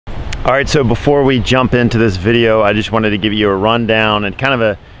All right, so before we jump into this video, I just wanted to give you a rundown and kind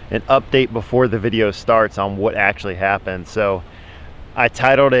of an update before the video starts on what actually happened. So I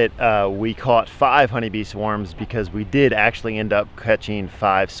titled it, we caught 5 honeybee swarms because we did actually end up catching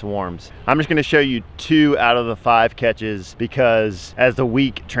 5 swarms. I'm just gonna show you 2 out of the 5 catches because as the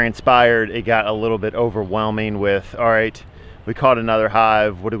week transpired, it got a little bit overwhelming with, all right, we caught another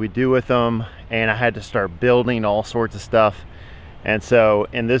hive, what do we do with them? And I had to start building all sorts of stuff. And so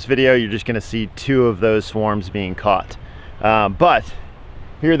in this video, you're just gonna see 2 of those swarms being caught. But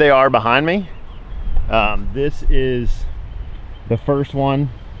here they are behind me. This is the first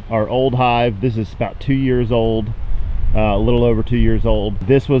one, our old hive. This is about 2 years old, a little over 2 years old.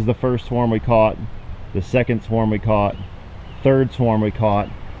 This was the first swarm we caught, the second swarm we caught, third swarm we caught,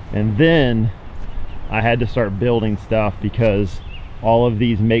 and then I had to start building stuff because all of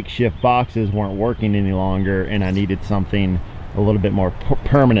these makeshift boxes weren't working any longer and I needed something a little bit more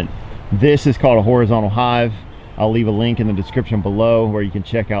permanent. This is called a horizontal hive. I'll leave a link in the description below where you can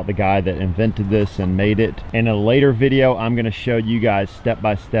check out the guy that invented this and made it. In a later video, I'm going to show you guys step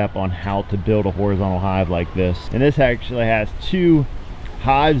by step on how to build a horizontal hive like this. And this actually has 2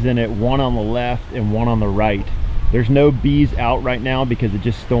 hives in it, one on the left and one on the right. There's no bees out right now because it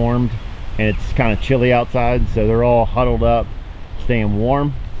just stormed and it's kind of chilly outside, so they're all huddled up staying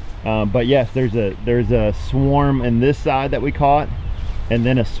warm. But yes, there's a swarm in this side that we caught, and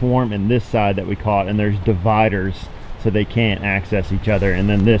then a swarm in this side that we caught, and there's dividers so they can't access each other, and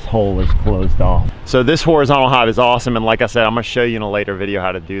then this hole is closed off. So this horizontal hive is awesome, and like I said, I'm gonna show you in a later video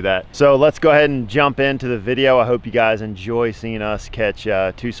how to do that. So let's go ahead and jump into the video. I hope you guys enjoy seeing us catch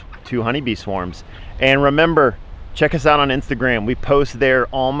two honeybee swarms. And remember, check us out on Instagram. We post there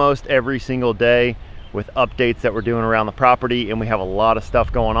almost every single day with updates that we're doing around the property, and we have a lot of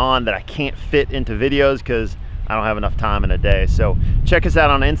stuff going on that I can't fit into videos because I don't have enough time in a day. So check us out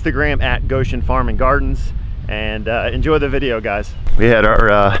on Instagram at Goshen Farm and Gardens, and enjoy the video, guys. We had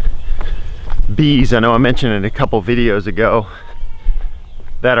our bees. I know I mentioned in a couple videos ago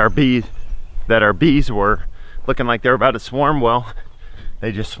that our bees were looking like they were about to swarm. Well,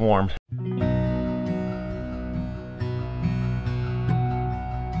 they just swarmed.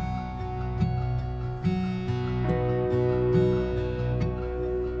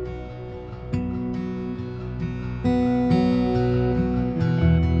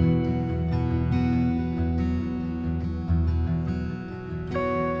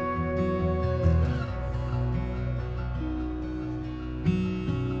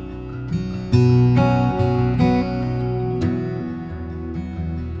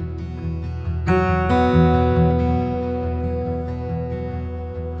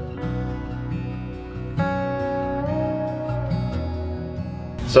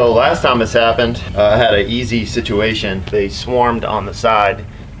 So last time this happened, I had an easy situation. They swarmed on the side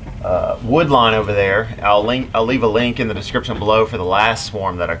wood line over there. I'll leave a link in the description below for the last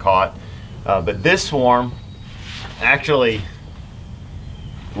swarm that I caught. But this swarm actually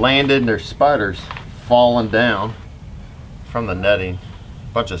landed. There's spiders falling down from the netting.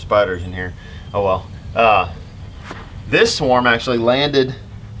 A bunch of spiders in here. Oh well. This swarm actually landed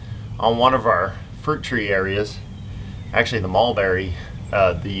on one of our fruit tree areas. Actually, the mulberry.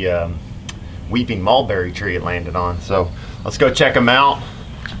 The weeping mulberry tree it landed on. So let's go check them out,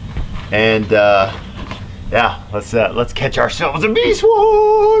 and yeah, let's catch ourselves a bee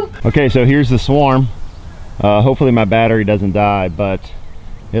swarm. Okay, so here's the swarm. Hopefully my battery doesn't die, but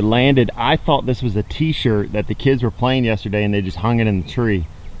it landed. I thought this was a t-shirt that the kids were playing yesterday and they just hung it in the tree,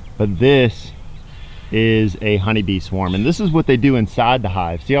 but this is a honeybee swarm, and this is what they do inside the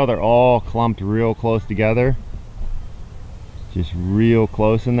hive. See how they're all clumped real close together? Just real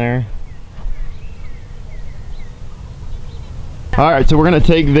close in there. All right, so we're gonna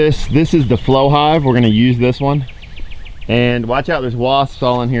take this. This is the flow hive. We're gonna use this one. And watch out, there's wasps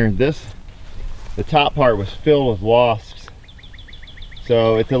all in here. The top part was filled with wasps.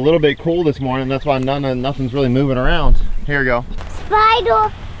 So it's a little bit cool this morning. That's why nothing's really moving around. Here we go.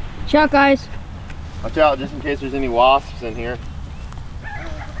 Spider. Watch out, guys. Watch out, just in case there's any wasps in here.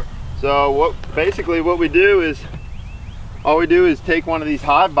 So basically what we do is, all we do is take one of these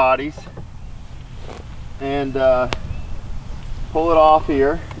hive bodies and pull it off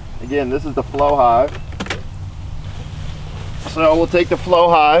here. Again, this is the flow hive. So we'll take the flow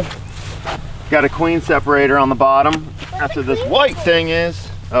hive. Got a queen separator on the bottom. That's what this white thing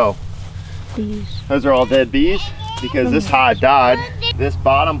is. Oh, bees. Those are all dead bees because this hive died. This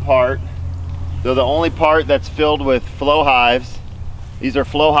bottom part, they're the only part that's filled with flow hives. These are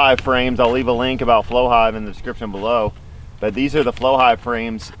flow hive frames. I'll leave a link about flow hive in the description below. But these are the flow hive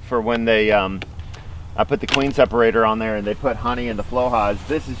frames for when they I put the queen separator on there and they put honey in the flow hives.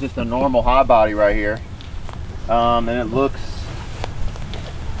 This is just a normal hive body right here. And it looks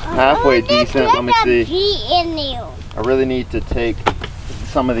halfway decent. Let me see. I really need to take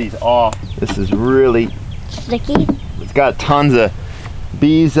some of these off. This is really sticky. It's got tons of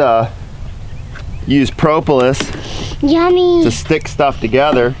bees use propolis Yummy. to stick stuff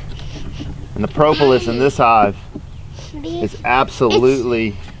together. And the propolis in this hive is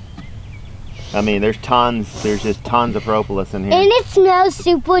absolutely, I mean, there's just tons of propolis in here. And it smells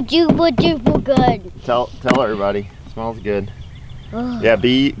super duper good. Tell everybody, it smells good. Yeah,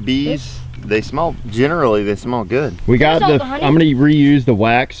 bees, they smell good. We got I'm gonna reuse the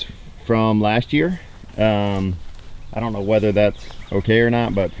wax from last year. I don't know whether that's okay or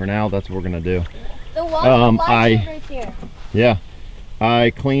not, but for now, that's what we're gonna do. The right here. Yeah,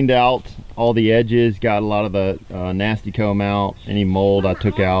 I cleaned out all the edges, got a lot of the nasty comb out, any mold I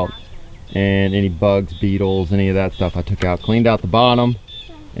took out, and any bugs, beetles, any of that stuff I took out. Cleaned out the bottom,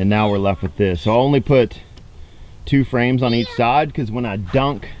 and now we're left with this. So I only put 2 frames on each side because when I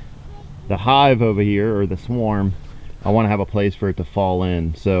dunk the hive over here, or the swarm, I want to have a place for it to fall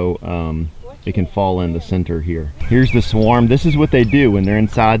in, so it can fall in the center here. Here's the swarm. This is what they do when they're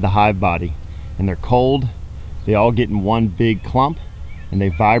inside the hive body and they're cold. They all get in one big clump and they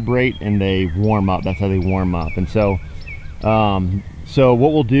vibrate and they warm up. That's how they warm up. And so so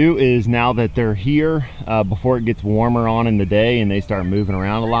what we'll do is, now that they're here, before it gets warmer on in the day and they start moving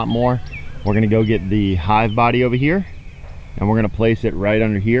around a lot more, we're gonna go get the hive body over here and we're gonna place it right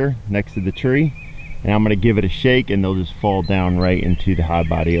under here next to the tree, and I'm gonna give it a shake and they'll just fall down right into the hive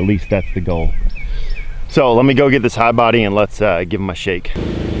body. At least that's the goal. So let me go get this hive body and let's give them a shake.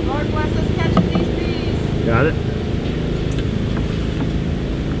 Lord bless us catching these bees. Got it?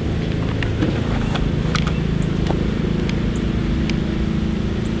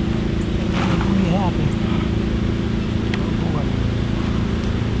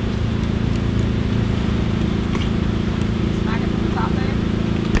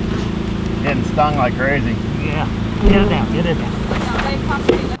 Getting stung like crazy. Yeah, get it down, get it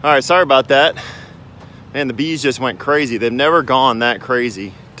down. All right, sorry about that. Man, the bees just went crazy. They've never gone that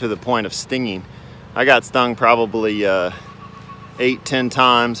crazy to the point of stinging. I got stung probably 8-10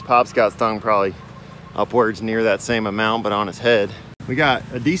 times. Pops got stung probably upwards near that same amount, but on his head. We got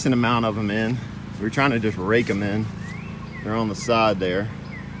a decent amount of them in. We were trying to just rake them in. They're on the side there.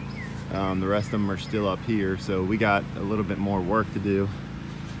 The rest of them are still up here, so we got a little bit more work to do.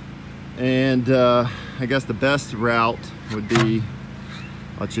 And I guess the best route would be,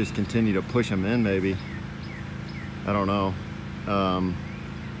 let's just continue to push them in maybe. I don't know.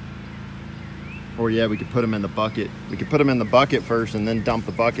 Or yeah, we could put them in the bucket. We could put them in the bucket first and then dump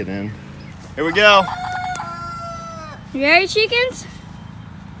the bucket in. Here we go. You ready, chickens?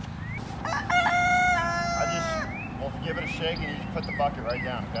 We'll give it a shake and you just put the bucket right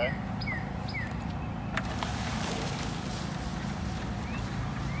down, okay?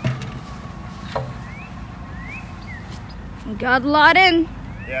 We got a lot in.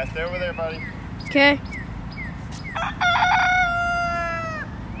 Yeah, stay over there, buddy. Okay.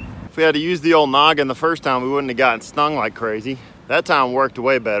 If we had to use the old noggin the first time, we wouldn't have gotten stung like crazy. That time worked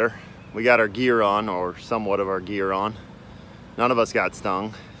way better. We got our gear on, or somewhat of our gear on. None of us got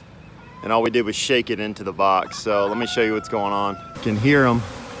stung. And all we did was shake it into the box. So let me show you what's going on. You can hear them.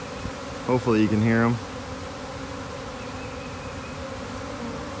 Hopefully you can hear them.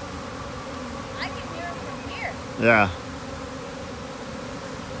 I can hear them from here. Yeah.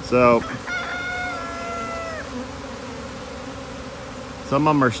 So some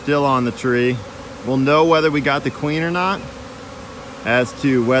of them are still on the tree. We'll know whether we got the queen or not as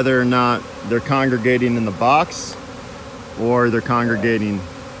to whether or not they're congregating in the box or they're congregating.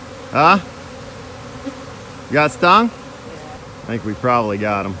 Huh? You got stung? I think we probably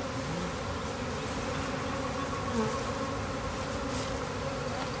got them.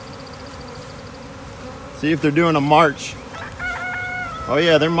 See if they're doing a march. Oh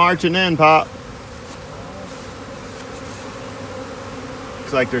yeah, they're marching in, Pop.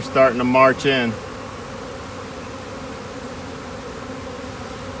 Looks like they're starting to march in.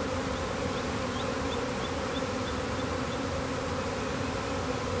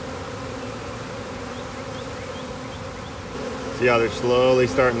 See how they're slowly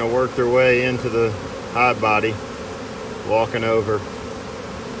starting to work their way into the hive body, walking over.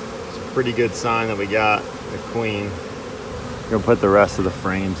 It's a pretty good sign that we got the queen. Gonna put the rest of the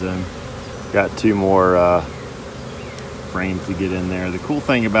frames in. Got 2 more frames to get in there. The cool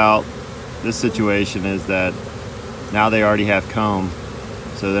thing about this situation is that now they already have comb,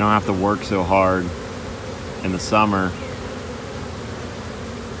 so they don't have to work so hard in the summer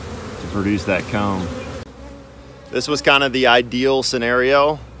to produce that comb. this was kind of the ideal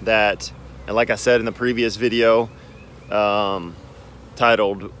scenario that, and like I said in the previous video,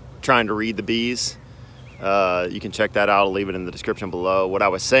 titled Trying to Read the Bees. You can check that out. I'll leave it in the description below. What I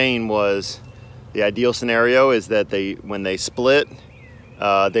was saying was the ideal scenario is that when they split,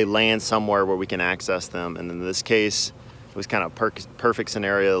 they land somewhere where we can access them. And in this case, it was kind of perfect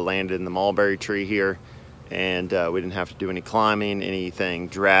scenario. They landed in the mulberry tree here, and we didn't have to do any climbing, anything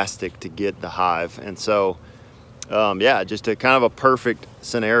drastic to get the hive. And so, yeah, just a kind of a perfect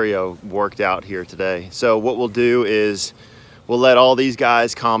scenario worked out here today. So what we'll do is we'll let all these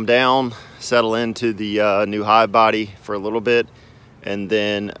guys calm down, settle into the new hive body for a little bit, and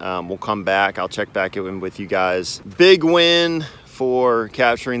then we'll come back. I'll check back in with you guys. Big win for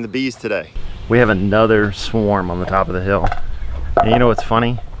capturing the bees today. We have another swarm on the top of the hill. And you know what's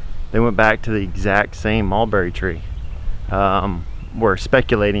funny? They went back to the exact same mulberry tree. We're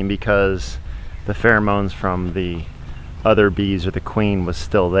speculating because the pheromones from the other bees or the queen was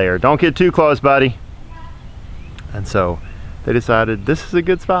still there. Don't get too close, buddy. And so they decided this is a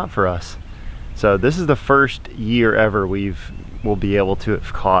good spot for us. So this is the first year ever we'll be able to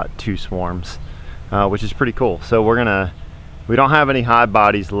have caught 2 swarms, which is pretty cool. So we don't have any hive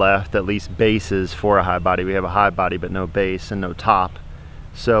bodies left, at least bases for a hive body. We have a hive body but no base and no top.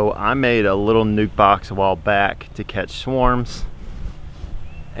 So I made a little nuke box a while back to catch swarms,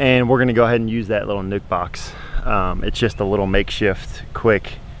 and we're gonna go ahead and use that little nuke box. It's just a little makeshift,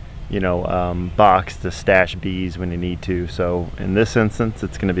 quick, box to stash bees when you need to. So in this instance,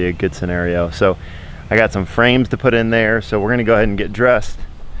 it's gonna be a good scenario. So I got some frames to put in there. So we're gonna go ahead and get dressed,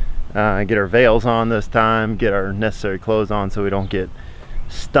 get our veils on this time, get our necessary clothes on so we don't get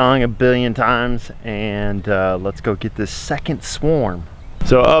stung a billion times, and let's go get this second swarm.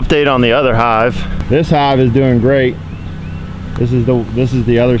 So update on the other hive. This hive is doing great. This is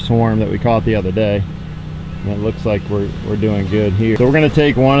the other swarm that we caught the other day. And it looks like we're doing good here. So we're gonna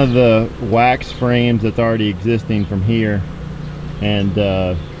take one of the wax frames that's already existing from here and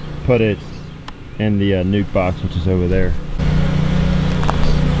put it in the nuke box, which is over there.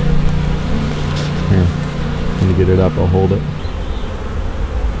 Here, let me get it up, I'll hold it.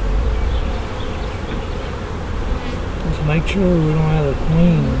 Just make sure we don't have a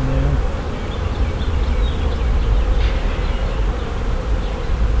queen in there.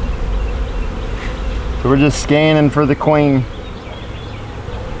 So we're just scanning for the queen.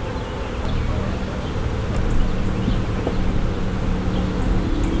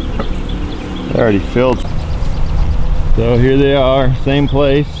 They already filled. So here they are, same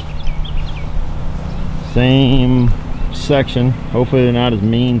place, same section. Hopefully they're not as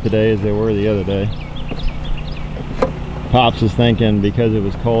mean today as they were the other day. Pops is thinking because it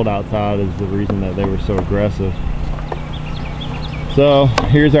was cold outside is the reason that they were so aggressive. So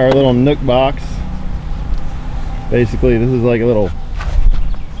here's our little nook box. Basically, this is like a little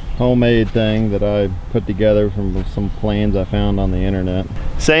homemade thing that I put together from some plans I found on the internet.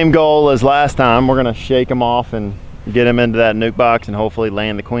 Same goal as last time. We're gonna shake them off and get them into that nuke box and hopefully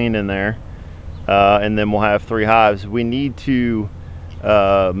land the queen in there. And then we'll have 3 hives. We need to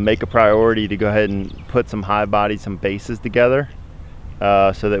make a priority to go ahead and put some hive bodies, some bases together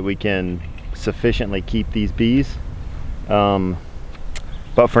so that we can sufficiently keep these bees.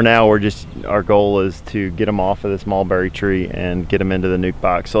 But for now, our goal is to get them off of this mulberry tree and get them into the nuke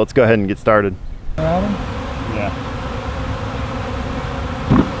box. So let's go ahead and get started. Yeah.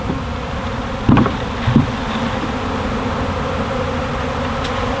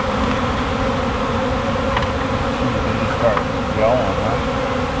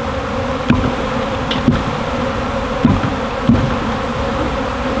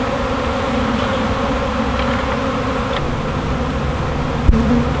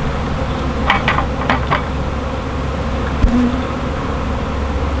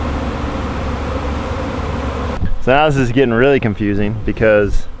 So now this is getting really confusing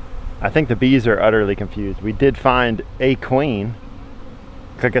because I think the bees are utterly confused. We did find a queen,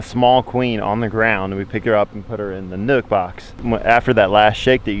 like a small queen on the ground, and we picked her up and put her in the nook box. After that last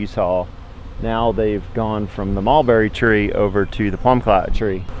shake that you saw, now they've gone from the mulberry tree over to the plumcot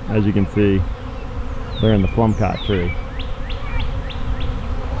tree. As you can see, they're in the plumcot tree.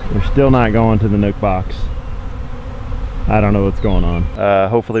 They're still not going to the nook box. I don't know what's going on.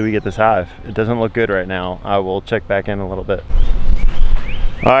 Hopefully we get this hive. It doesn't look good right now. I will check back in a little bit.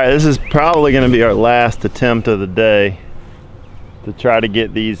 All right, this is probably gonna be our last attempt of the day to try to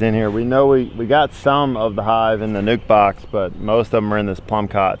get these in here. We know we got some of the hive in the nuke box, but most of them are in this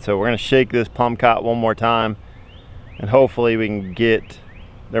plumcot. So we're gonna shake this plumcot one more time and hopefully we can get,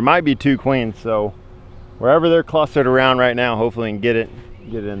 there might be 2 queens, so wherever they're clustered around right now, hopefully we can get it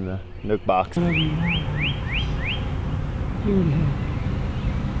in the nuke box. Yeah.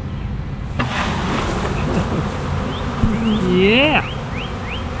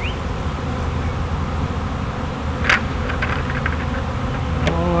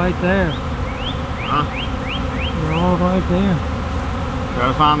 All right there. Huh? You're all right there. Try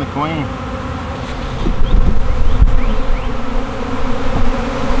to find the queen.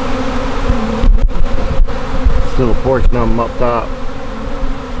 Still a portion of them up top.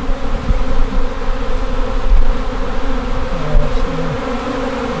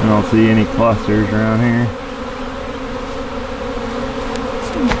 I don't see any clusters around here.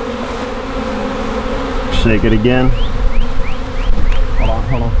 Shake it again. Hold on,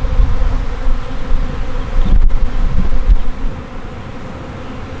 hold on.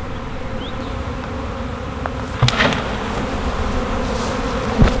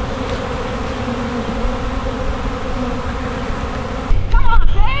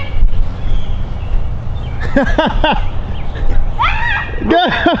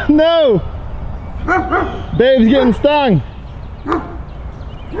 No! Babe's getting stung.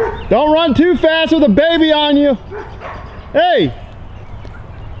 Don't run too fast with a baby on you. Hey!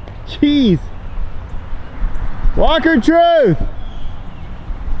 Jeez. Walker truth.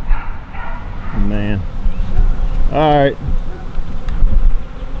 Man. Alright.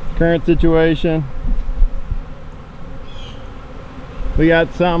 Current situation. We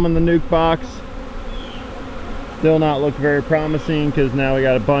got some in the nuke box. Still not look very promising because now we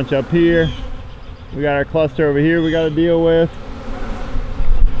got a bunch up here. We got our cluster over here we got to deal with.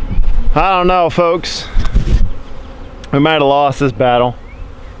 I don't know, folks. We might have lost this battle.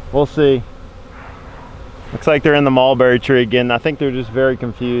 We'll see. Looks like they're in the mulberry tree again. I think they're just very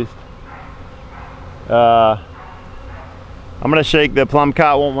confused. I'm gonna shake the plum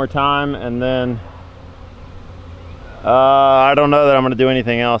cot one more time, and then I don't know that I'm gonna do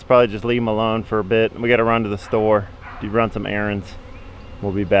anything else. Probably just leave them alone for a bit. We gotta run to the store to run some errands.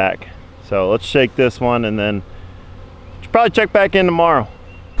 We'll be back. So let's shake this one, and then should probably check back in tomorrow.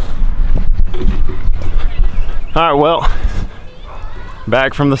 All right, well,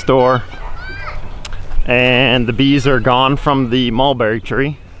 back from the store, and the bees are gone from the mulberry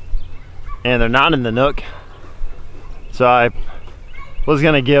tree, and they're not in the nook. So I was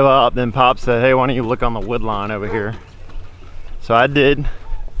gonna give up, then Pop said, hey, why don't you look on the wood line over here? So I did.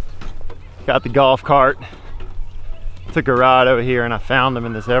 Got the golf cart, took a ride over here, and I found them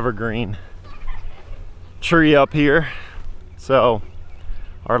in this evergreen tree up here. So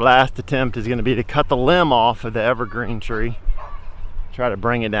our last attempt is gonna be to cut the limb off of the evergreen tree, try to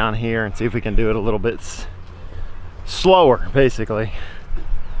bring it down here and see if we can do it a little bit slower, basically.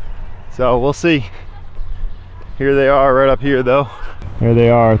 So we'll see. Here they are right up here though. There they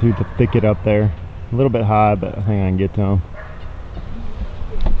are through the thicket up there. A little bit high, but I think I can get to them.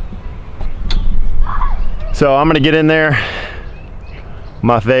 So I'm gonna get in there,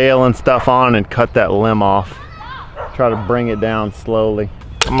 my veil and stuff on, and cut that limb off. Try to bring it down slowly.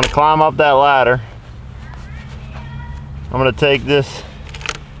 I'm gonna climb up that ladder. I'm gonna take this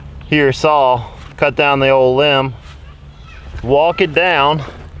here saw, cut down the old limb, walk it down,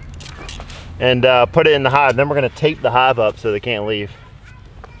 and put it in the hive. Then we're gonna tape the hive up so they can't leave.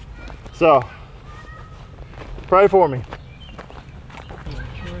 So, pray for me.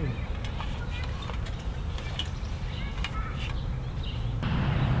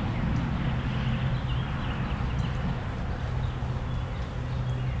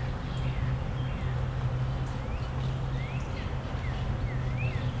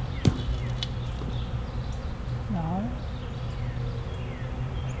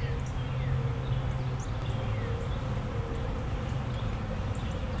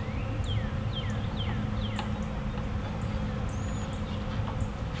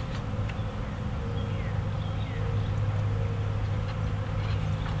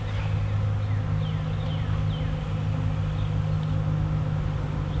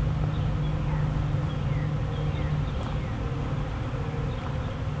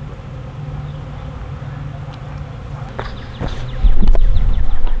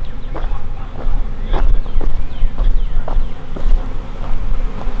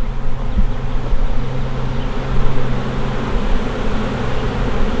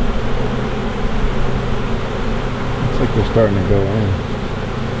 They're starting to go in.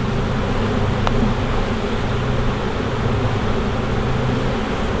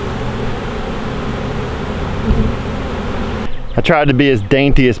 I tried to be as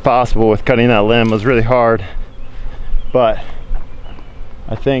dainty as possible with cutting that limb. It was really hard, but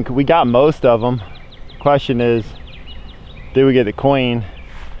I think we got most of them. Question is, did we get the queen?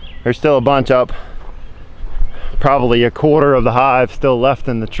 There's still a bunch up, probably a quarter of the hive still left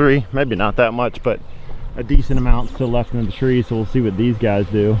in the tree. Maybe not that much, but a decent amount still left in the tree, so we'll see what these guys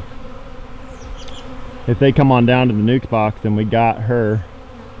do. If they come on down to the nuke box, then we got her.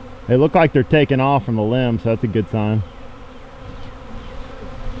 They look like they're taking off from the limb, so that's a good sign.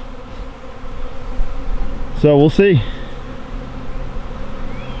 So we'll see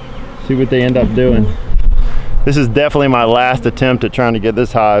what they end up doing. This is definitely my last attempt at trying to get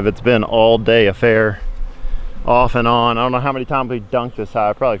this hive. It's been all day affair, off and on. I don't know how many times we dunked this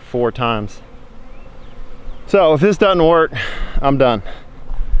hive, probably 4 times. So if this doesn't work, I'm done.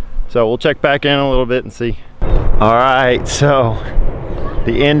 So we'll check back in a little bit and see. All right, so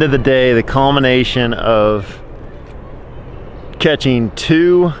the end of the day, the culmination of catching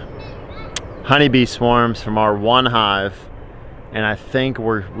 2 honeybee swarms from our 1 hive, and I think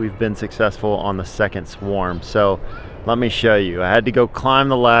we've been successful on the 2nd swarm. So let me show you. I had to go climb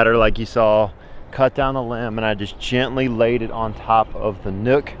the ladder like you saw, cut down the limb, and I just gently laid it on top of the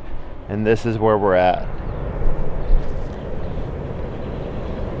nook, and this is where we're at.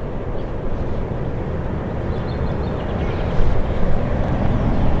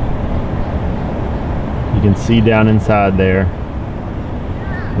 You can see down inside there,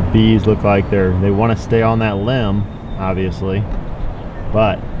 the bees look like they want to stay on that limb, obviously,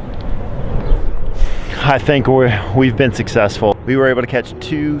 but I think we've been successful. We were able to catch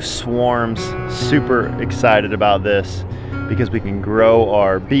 2 swarms. Super excited about this because we can grow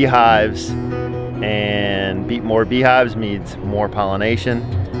our beehives, and more beehives means more pollination.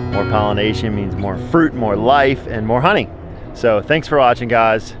 More pollination means more fruit, more life, and more honey. So thanks for watching,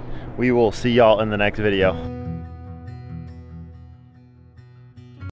 guys. We will see y'all in the next video.